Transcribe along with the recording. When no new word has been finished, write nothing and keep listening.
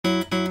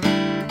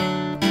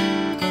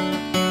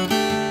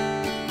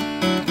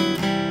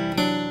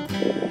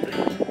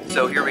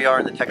So here we are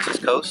in the Texas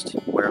coast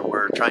where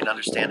we're trying to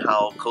understand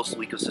how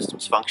coastal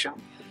ecosystems function.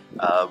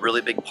 A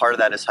really big part of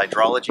that is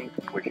hydrology.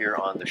 We're here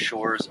on the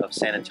shores of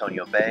San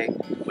Antonio Bay,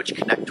 which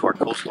connect to our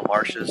coastal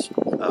marshes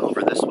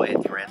over this way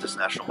at the Aransas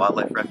National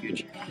Wildlife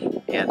Refuge.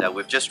 And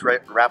we've just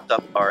wrapped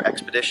up our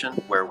expedition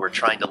where we're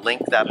trying to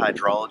link that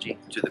hydrology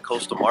to the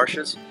coastal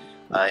marshes.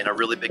 And a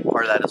really big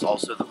part of that is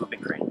also the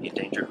whooping crane, the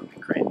endangered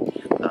whooping crane.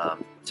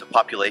 It's a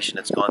population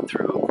that's gone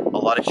through a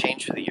lot of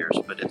change through the years,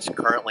 but it's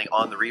currently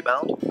on the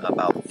rebound.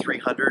 About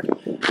 300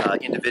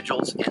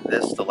 individuals in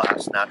this, the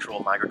last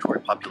natural migratory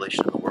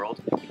population in the world.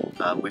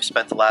 We've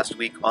spent the last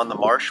week on the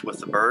marsh with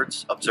the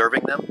birds,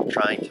 observing them,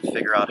 trying to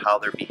figure out how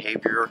their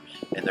behavior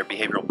and their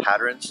behavioral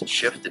patterns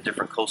shift at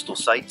different coastal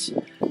sites.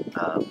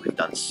 We've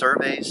done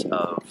surveys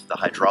of the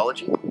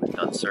hydrology. We've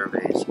done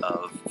surveys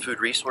of food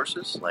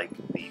resources like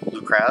the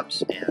blue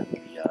crabs and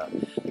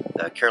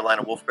the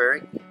Carolina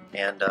wolfberry.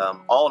 And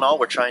all in all,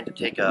 we're trying to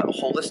take a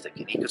holistic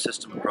and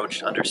ecosystem approach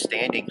to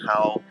understanding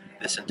how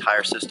this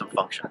entire system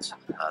functions.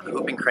 The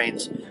whooping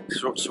cranes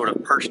sort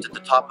of perched at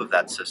the top of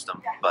that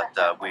system,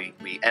 but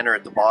we enter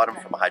at the bottom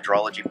from a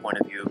hydrology point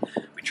of view.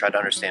 We try to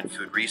understand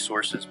food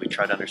resources. We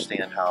try to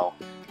understand how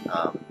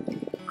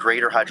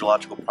greater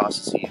hydrological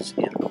processes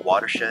in the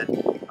watershed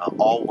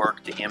all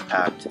work to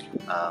impact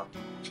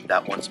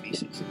that one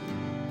species.